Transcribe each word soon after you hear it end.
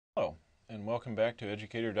Hello, and welcome back to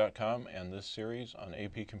Educator.com and this series on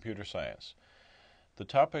AP Computer Science. The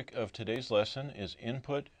topic of today's lesson is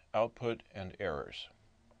input, output, and errors.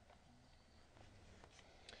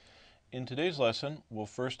 In today's lesson, we'll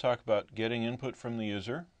first talk about getting input from the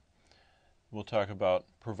user. We'll talk about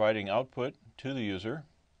providing output to the user.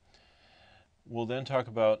 We'll then talk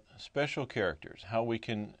about special characters, how we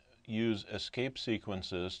can use escape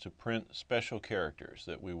sequences to print special characters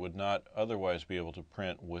that we would not otherwise be able to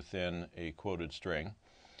print within a quoted string.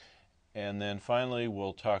 And then finally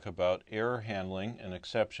we'll talk about error handling and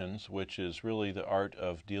exceptions, which is really the art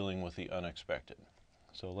of dealing with the unexpected.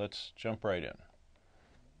 So let's jump right in.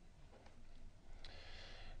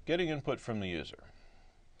 Getting input from the user.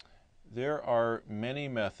 There are many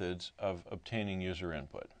methods of obtaining user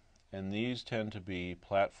input, and these tend to be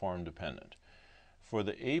platform dependent. For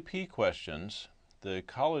the AP questions, the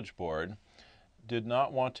College Board did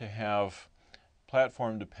not want to have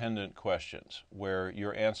platform-dependent questions where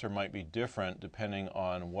your answer might be different depending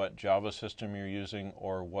on what Java system you're using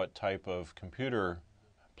or what type of computer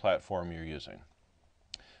platform you're using.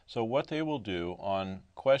 So what they will do on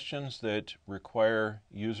questions that require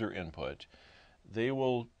user input, they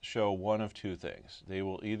will show one of two things. They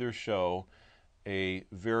will either show a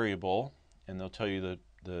variable, and they'll tell you the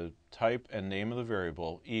type and name of the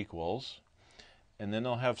variable equals, and then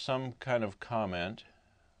they'll have some kind of comment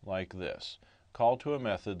like this: call to a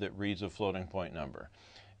method that reads a floating point number.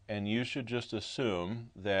 And you should just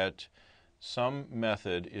assume that some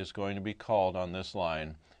method is going to be called on this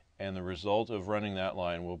line, and the result of running that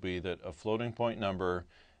line will be that a floating point number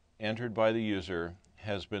entered by the user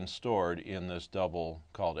has been stored in this double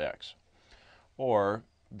called x. Or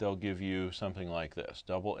they'll give you something like this: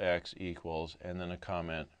 double x equals, and then a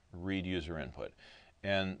comment, read user input.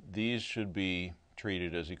 And these should be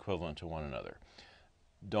treated as equivalent to one another.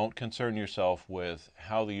 Don't concern yourself with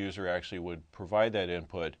how the user actually would provide that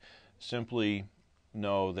input. Simply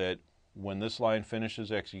know that when this line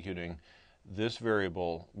finishes executing, this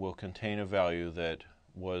variable will contain a value that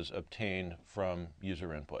was obtained from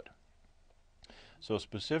user input. So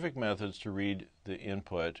specific methods to read the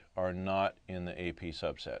input are not in the AP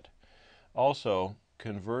subset. Also,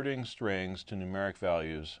 converting strings to numeric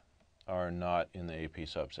values are not in the AP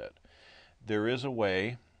subset. There is a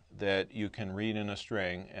way that you can read in a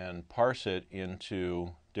string and parse it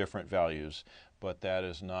into different values, but that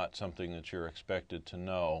is not something that you're expected to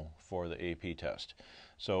know for the AP test.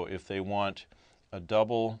 So if they want a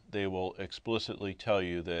double, they will explicitly tell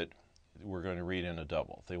you that we're going to read in a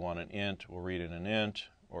double. If they want an int, we'll read in an int,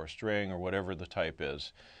 or a string, or whatever the type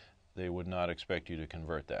is. They would not expect you to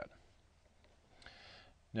convert that.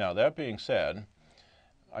 Now, that being said,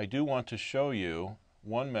 I do want to show you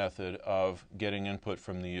one method of getting input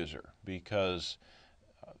from the user, because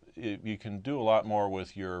you can do a lot more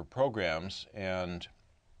with your programs, and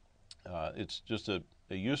it's just a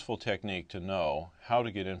useful technique to know how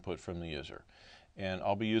to get input from the user. And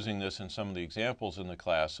I'll be using this in some of the examples in the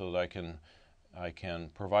class so that I can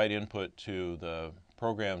provide input to the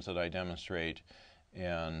programs that I demonstrate,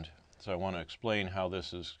 and so I want to explain how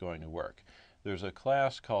this is going to work. There's a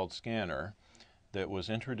class called Scanner that was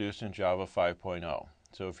introduced in Java 5.0.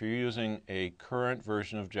 So if you're using a current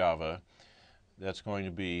version of Java that's going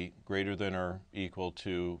to be greater than or equal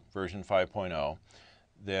to version 5.0,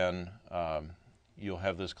 then you'll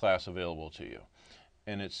have this class available to you.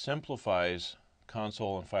 And it simplifies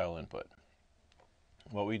console and file input.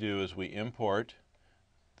 What we do is we import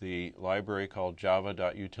the library called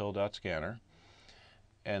java.util.scanner,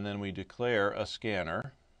 and then we declare a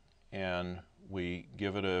scanner, and we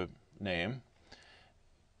give it a name,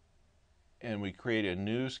 and we create a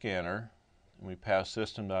new scanner, and we pass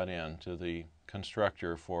system.in to the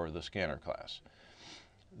constructor for the scanner class.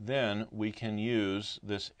 Then we can use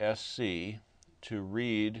this SC to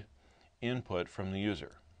read input from the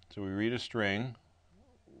user. So we read a string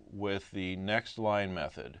with the next line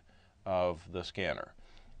method of the scanner,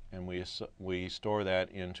 and we store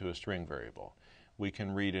that into a string variable. We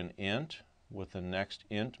can read an int with the next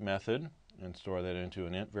int method and store that into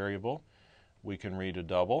an int variable. We can read a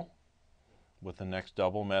double with the next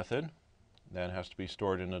double method. That has to be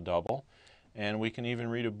stored in a double. And we can even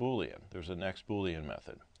read a Boolean. There's a next Boolean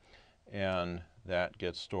method, and that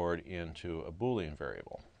gets stored into a Boolean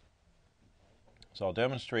variable. So I'll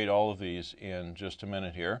demonstrate all of these in just a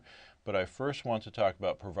minute here, but I first want to talk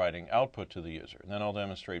about providing output to the user. And then I'll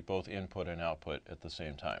demonstrate both input and output at the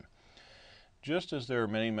same time. Just as there are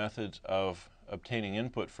many methods of obtaining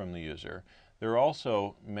input from the user, there are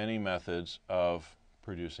also many methods of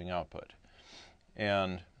producing output.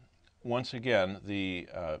 And once again, the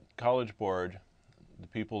College Board, the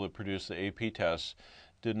people that produce the AP tests,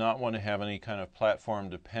 did not want to have any kind of platform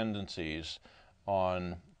dependencies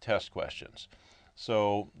on test questions.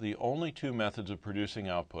 So the only two methods of producing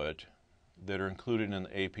output that are included in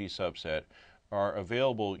the AP subset are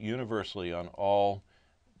available universally on all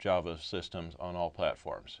Java systems on all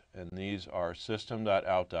platforms. And these are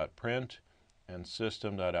system.out.print and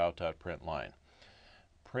system.out.println.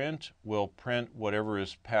 Print will print whatever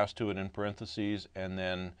is passed to it in parentheses, and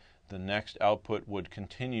then the next output would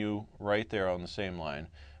continue right there on the same line.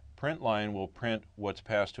 Println will print what's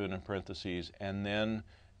passed to it in parentheses and then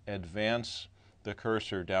advance the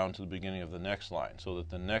cursor down to the beginning of the next line so that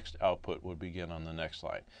the next output would begin on the next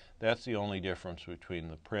line. That's the only difference between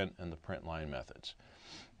the print and the println methods.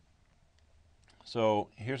 So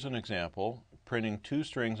here's an example, printing two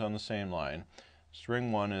strings on the same line.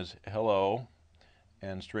 String 1 is hello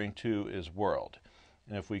and string 2 is world.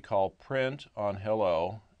 And if we call print on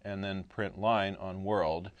hello and then println on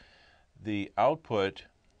world, the output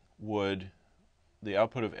of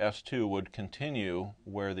S2 would continue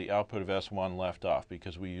where the output of S1 left off,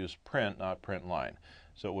 because we use print, not println.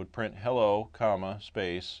 So it would print hello, comma,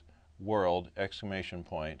 space, world, exclamation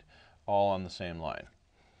point, all on the same line.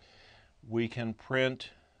 We can print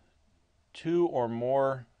two or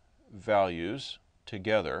more values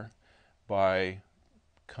together by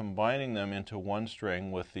combining them into one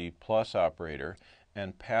string with the plus operator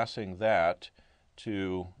and passing that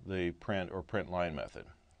to the print or println method.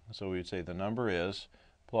 So we'd say the number is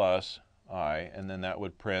plus I, and then that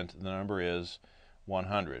would print the number is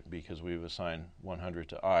 100 because we've assigned 100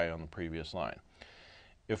 to I on the previous line.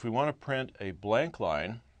 If we want to print a blank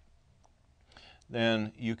line,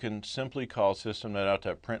 then you can simply call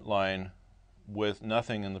system.out.println with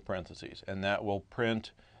nothing in the parentheses, and that will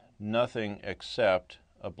print nothing except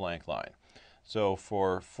a blank line. So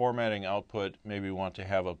for formatting output, maybe we want to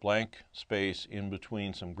have a blank space in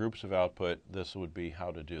between some groups of output. This would be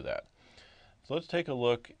how to do that. So let's take a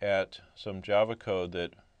look at some Java code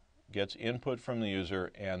that gets input from the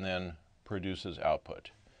user and then produces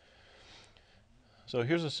output. So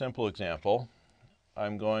here's a simple example.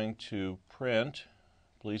 I'm going to print,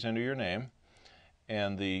 please enter your name,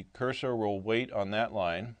 and the cursor will wait on that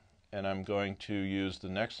line, and I'm going to use the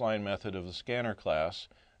next line method of the scanner class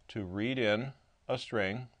to read in a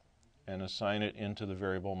string and assign it into the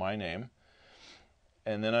variable my name.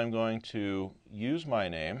 And then I'm going to use my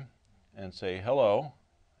name and say hello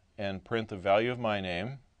and print the value of my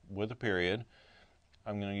name with a period.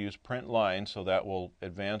 I'm going to use println, so that will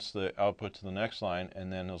advance the output to the next line,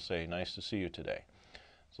 and then it'll say nice to see you today.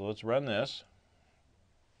 So let's run this.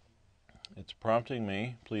 It's prompting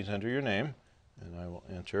me, please enter your name, and I will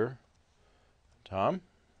enter Tom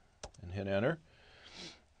and hit enter.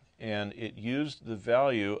 And it used the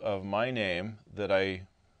value of my name that I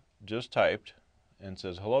just typed and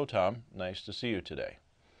says, hello Tom, nice to see you today.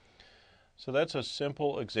 So that's a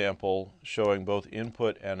simple example showing both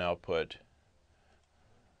input and output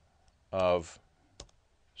of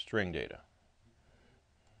string data.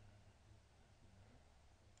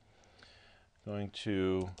 Going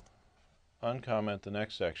to uncomment the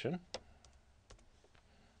next section.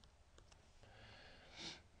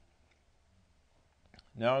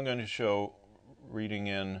 Now I'm going to show reading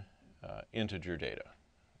in integer data.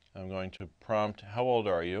 I'm going to prompt, how old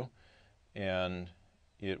are you? And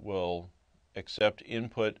it will accept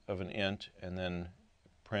input of an int and then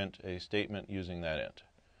print a statement using that int.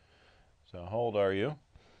 So how old are you?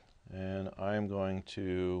 And I'm going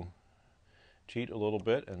to cheat a little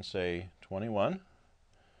bit and say 21,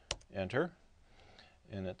 enter,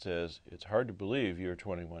 and it says it's hard to believe you're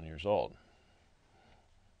 21 years old.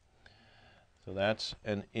 So that's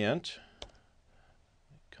an int.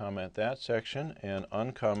 Comment that section and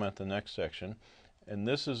uncomment the next section. And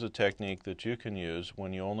this is a technique that you can use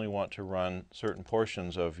when you only want to run certain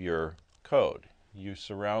portions of your code. You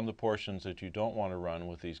surround the portions that you don't want to run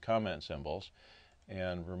with these comment symbols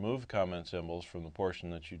and remove comment symbols from the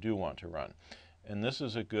portion that you do want to run. And this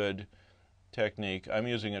is a good technique. I'm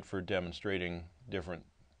using it for demonstrating different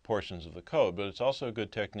portions of the code, but it's also a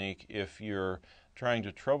good technique if you're trying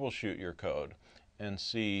to troubleshoot your code and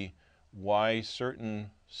see why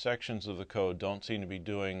certain sections of the code don't seem to be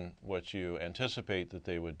doing what you anticipate that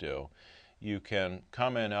they would do. You can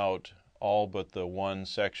comment out all but the one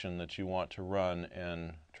section that you want to run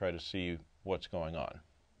and try to see what's going on.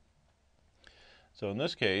 So in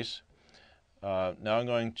this case, now I'm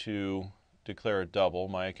going to declare a double,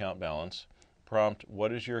 my account balance, prompt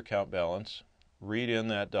what is your account balance, read in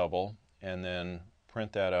that double, and then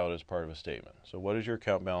print that out as part of a statement. So what is your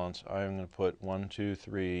account balance? I'm going to put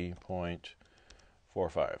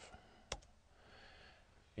 123.45.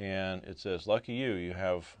 And it says, lucky you, you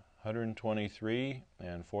have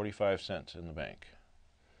 $123.45 in the bank.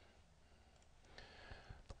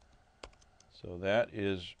 So that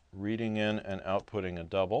is reading in and outputting a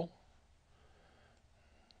double.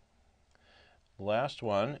 Last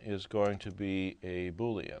one is going to be a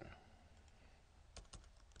Boolean.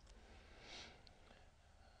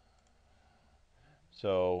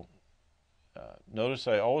 So notice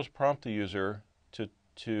I always prompt the user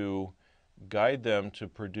to guide them to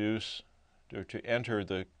produce or to enter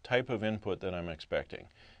the type of input that I'm expecting.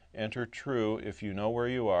 Enter true if you know where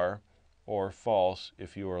you are, or false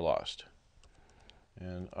if you are lost.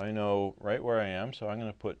 And I know right where I am, so I'm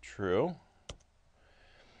going to put true.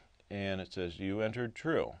 And it says you entered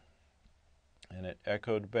true. And it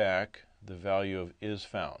echoed back the value of is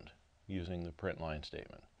found using the print line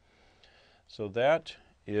statement. So that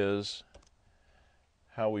is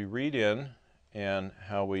how we read in and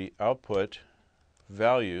how we output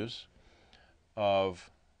values of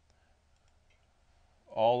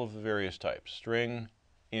all of the various types: string,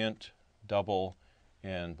 int, double,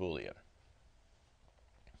 and Boolean.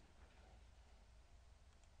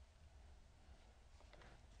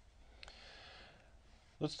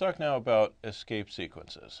 Let's talk now about escape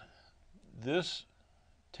sequences. This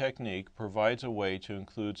technique provides a way to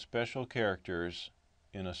include special characters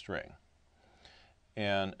in a string.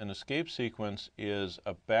 And an escape sequence is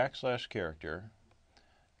a backslash character.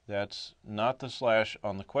 That's not the slash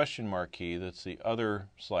on the question mark key, that's the other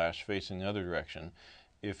slash facing the other direction.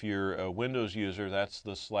 If you're a Windows user, that's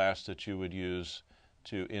the slash that you would use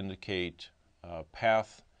to indicate a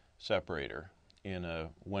path separator in a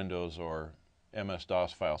Windows or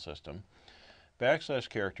MS-DOS file system. Backslash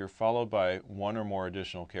character followed by one or more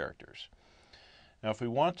additional characters. Now if we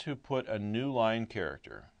want to put a new line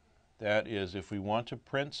character, that is, if we want to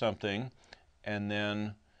print something and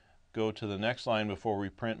then go to the next line before we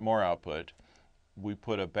print more output, we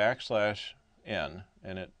put a backslash n,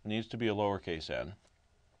 and it needs to be a lowercase n.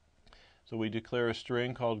 So we declare a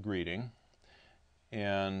string called greeting,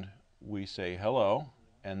 and we say hello,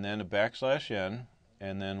 and then a backslash n,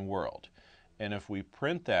 and then world. And if we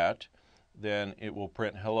print that, then it will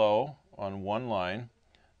print hello on one line,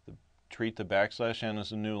 treat the backslash n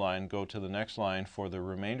as a new line, go to the next line for the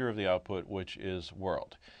remainder of the output, which is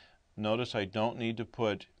world. Notice I don't need to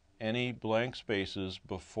put any blank spaces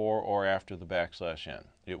before or after the backslash n.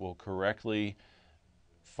 It will correctly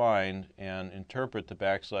find and interpret the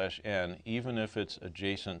backslash n even if it's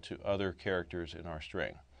adjacent to other characters in our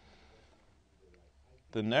string.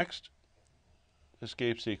 The next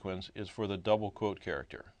escape sequence is for the double quote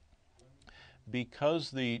character.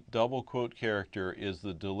 Because the double quote character is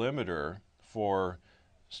the delimiter for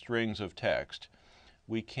strings of text,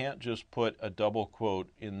 we can't just put a double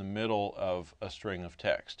quote in the middle of a string of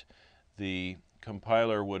text. The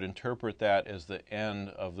compiler would interpret that as the end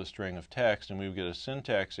of the string of text, and we would get a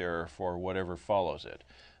syntax error for whatever follows it.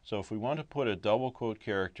 So if we want to put a double quote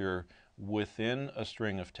character within a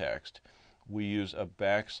string of text, we use a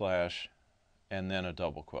backslash and then a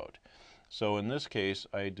double quote. So in this case,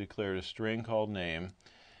 I declared a string called name,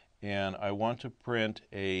 and I want to print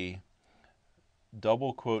a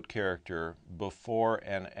double quote character before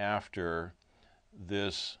and after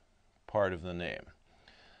this part of the name.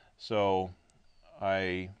 So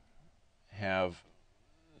I have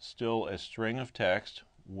still a string of text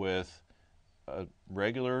with a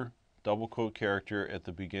regular double quote character at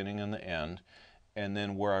the beginning and the end, and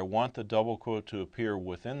then where I want the double quote to appear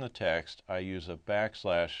within the text, I use a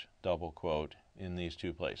backslash double quote in these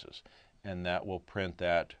two places, and that will print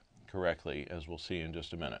that correctly, as we'll see in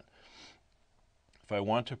just a minute. If I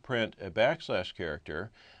want to print a backslash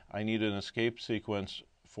character, I need an escape sequence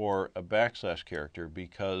for a backslash character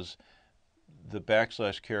because the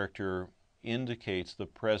backslash character indicates the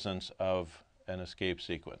presence of an escape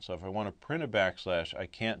sequence. So if I want to print a backslash, I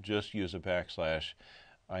can't just use a backslash.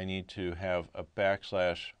 I need to have a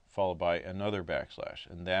backslash followed by another backslash,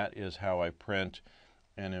 and that is how I print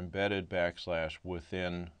an embedded backslash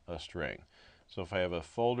within a string. So if I have a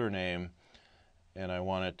folder name and I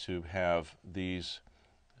want it to have these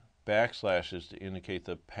backslashes to indicate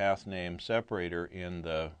the path name separator in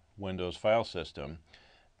the Windows file system,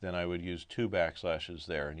 then I would use two backslashes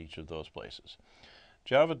there in each of those places.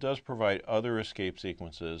 Java does provide other escape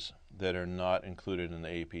sequences that are not included in the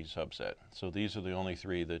AP subset. So these are the only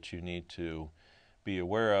three that you need to be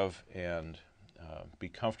aware of and be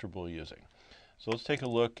comfortable using. So let's take a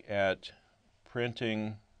look at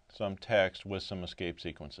printing some text with some escape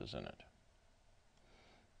sequences in it.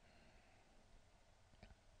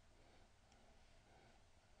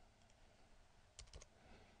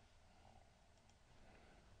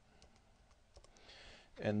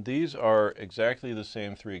 And these are exactly the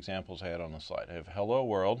same three examples I had on the slide. I have hello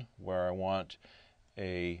world, where I want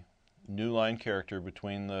a new line character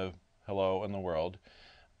between the hello and the world.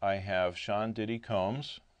 I have Sean Diddy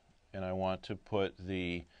Combs, and I want to put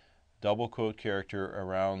the double quote character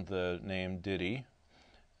around the name Diddy.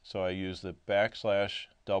 So I use the backslash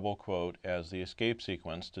double quote as the escape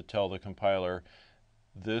sequence to tell the compiler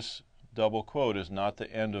this double quote is not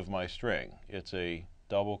the end of my string. It's a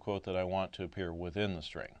double quote that I want to appear within the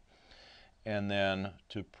string. And then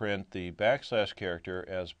to print the backslash character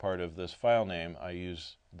as part of this file name, I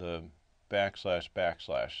use the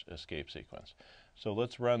backslash escape sequence. So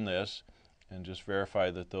let's run this and just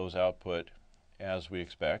verify that those output as we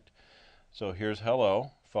expect. So here's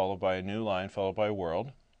hello, followed by a new line, followed by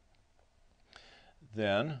world.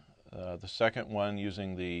 Then the second one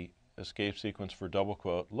using the escape sequence for double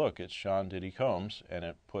quote, look, it's Sean Diddy Combs, and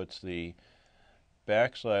it puts the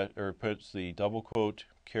backslash, or puts the double quote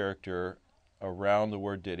character around the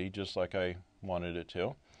word Diddy, just like I wanted it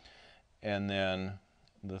to. And then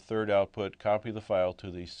the third output, copy the file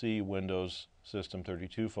to the C Windows System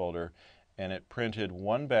 32 folder, and it printed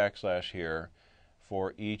one backslash here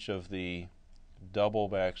for each of the double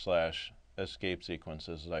backslash escape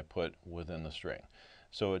sequences that I put within the string.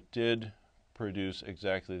 So it did produce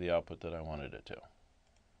exactly the output that I wanted it to.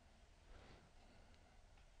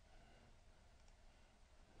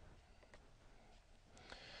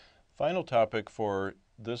 Final topic for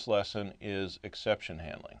this lesson is exception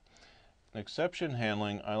handling. Exception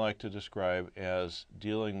handling I like to describe as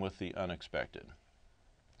dealing with the unexpected.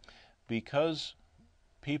 Because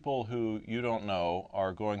people who you don't know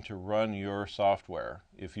are going to run your software,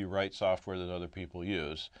 if you write software that other people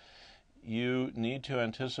use, you need to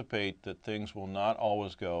anticipate that things will not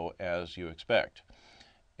always go as you expect.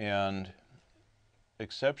 And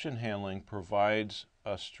exception handling provides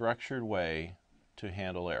a structured way to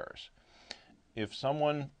handle errors. If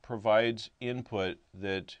someone provides input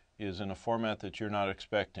that is in a format that you're not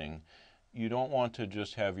expecting, you don't want to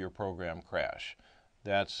just have your program crash.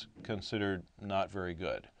 That's considered not very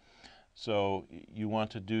good. So you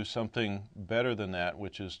want to do something better than that,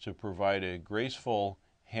 which is to provide a graceful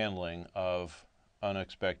handling of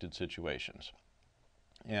unexpected situations.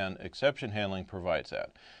 And exception handling provides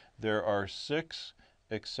that. There are 6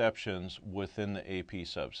 exceptions within the AP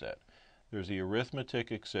subset. There's the arithmetic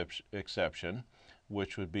exception,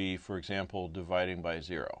 which would be, for example, dividing by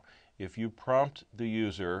 0. If you prompt the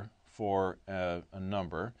user for a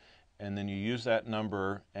number, and then you use that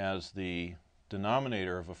number as the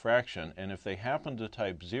denominator of a fraction, and if they happen to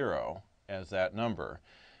type 0 as that number,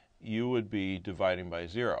 you would be dividing by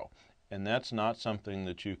 0. And that's not something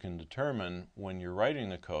that you can determine when you're writing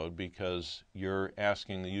the code, because you're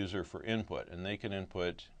asking the user for input, and they can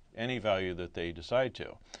input any value that they decide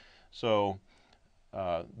to. So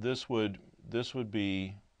this would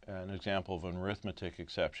be an example of an arithmetic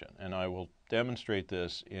exception, and I will demonstrate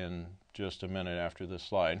this in just a minute after this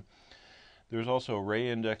slide. There's also array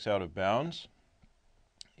index out of bounds.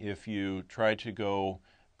 If you try to go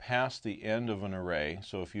past the end of an array,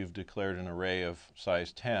 so if you've declared an array of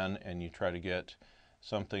size 10 and you try to get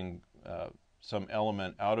something, some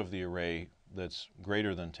element out of the array that's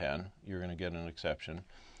greater than 10, you're going to get an exception.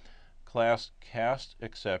 Class cast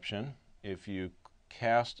exception, if you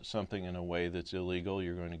cast something in a way that's illegal,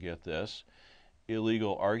 you're going to get this.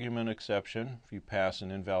 Illegal argument exception, if you pass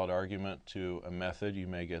an invalid argument to a method, you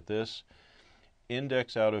may get this.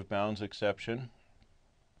 Index out of bounds exception,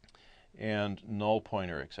 and null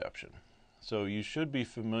pointer exception. So you should be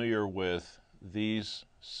familiar with these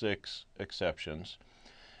 6 exceptions.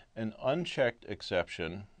 An unchecked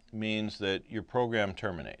exception means that your program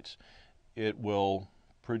terminates. It will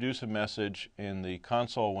produce a message in the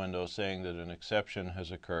console window saying that an exception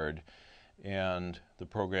has occurred, and the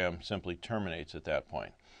program simply terminates at that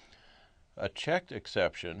point. A checked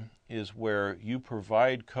exception is where you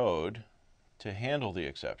provide code to handle the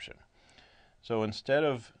exception. So instead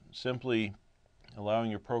of simply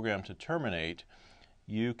allowing your program to terminate,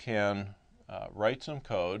 you can write some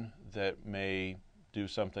code that may do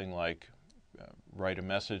something like write a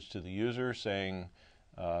message to the user saying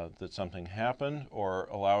that something happened, or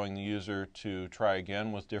allowing the user to try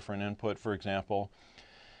again with different input, for example.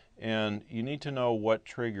 And you need to know what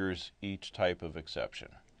triggers each type of exception.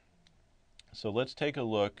 So let's take a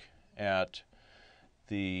look at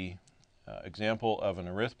the example of an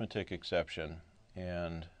arithmetic exception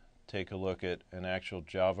and take a look at an actual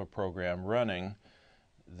Java program running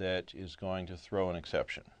that is going to throw an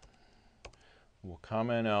exception. We'll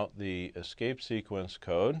comment out the escape sequence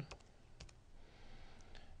code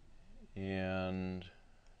and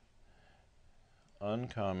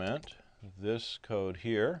uncomment this code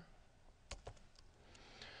here.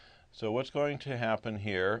 So what's going to happen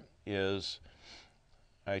here is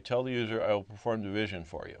I tell the user I will perform division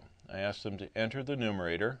for you. I ask them to enter the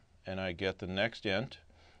numerator, and I get the next int,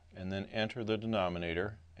 and then enter the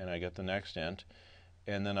denominator, and I get the next int,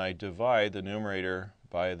 and then I divide the numerator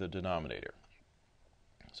by the denominator.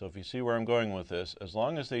 So if you see where I'm going with this, as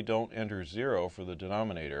long as they don't enter 0 for the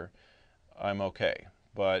denominator, I'm okay.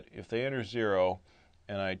 But if they enter 0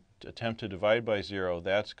 and I attempt to divide by 0,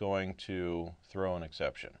 that's going to throw an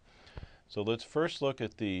exception. So let's first look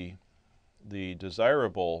at the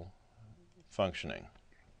desirable functioning.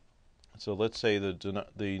 So let's say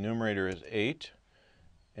the numerator is 8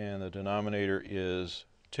 and the denominator is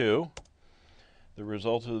 2. The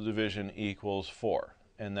result of the division equals 4,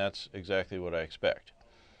 and that's exactly what I expect.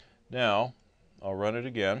 Now, I'll run it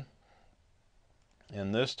again,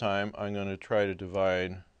 and this time I'm going to try to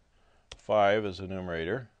divide 5 as the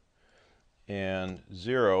numerator and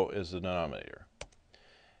 0 as the denominator.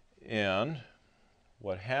 And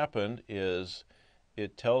what happened is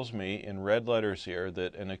it tells me in red letters here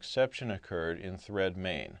that an exception occurred in thread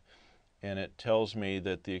main. And it tells me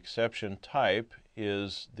that the exception type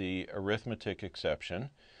is the arithmetic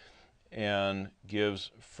exception and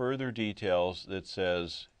gives further details that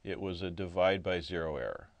says it was a divide by 0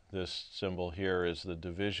 error. This symbol here is the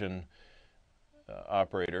division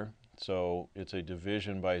operator, so it's a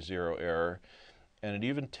division by 0 error. And it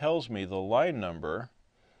even tells me the line number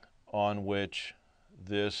on which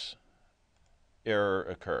this error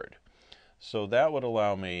occurred. So that would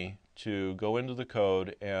allow me to go into the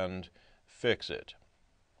code and fix it.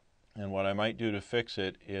 And what I might do to fix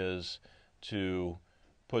it is to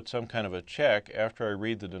put some kind of a check after I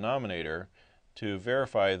read the denominator to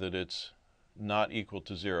verify that it's not equal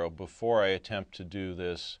to 0 before I attempt to do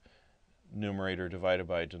this numerator divided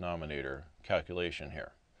by denominator calculation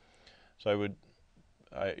here. So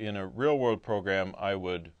in a real-world program, I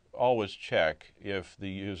would always check if the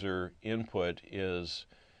user input is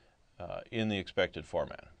in the expected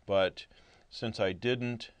format. But since I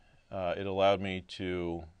didn't, it allowed me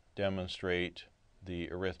to demonstrate the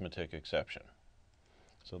arithmetic exception.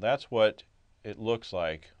 So that's what it looks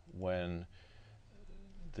like when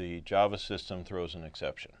the Java system throws an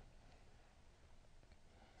exception.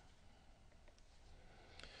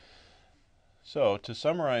 So to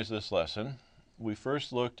summarize this lesson, we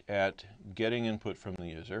first looked at getting input from the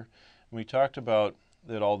user. We talked about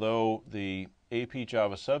that although the AP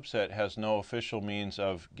Java subset has no official means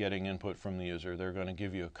of getting input from the user, they're going to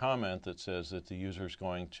give you a comment that says that the user is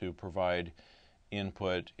going to provide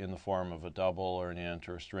input in the form of a double or an int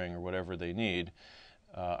or a string or whatever they need.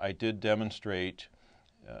 I did demonstrate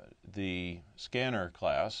the scanner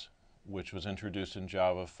class, which was introduced in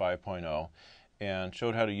Java 5.0, and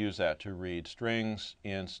showed how to use that to read strings,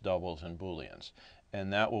 ints, doubles, and booleans.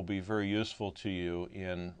 And that will be very useful to you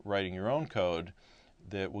in writing your own code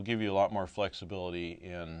that will give you a lot more flexibility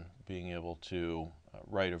in being able to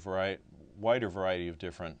write a wider variety of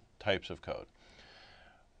different types of code.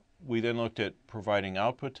 We then looked at providing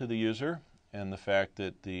output to the user and the fact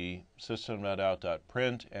that the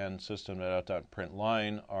system.out.print and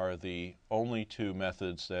system.out.println are the only two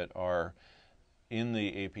methods that are in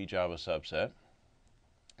the AP Java subset.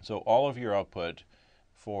 So all of your output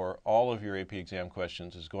for all of your AP exam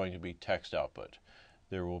questions is going to be text output.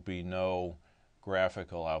 There will be no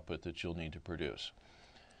graphical output that you'll need to produce.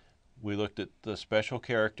 We looked at the special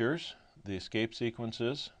characters, the escape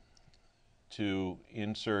sequences, to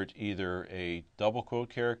insert either a double quote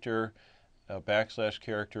character, a backslash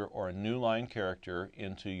character, or a new line character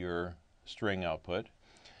into your string output.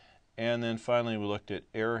 And then finally we looked at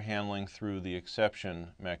error handling through the exception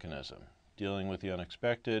mechanism, dealing with the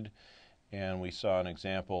unexpected, and we saw an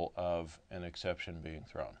example of an exception being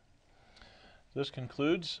thrown. This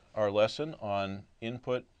concludes our lesson on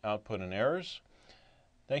input, output, and errors.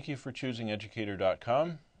 Thank you for choosing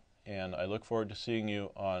Educator.com, and I look forward to seeing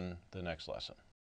you on the next lesson.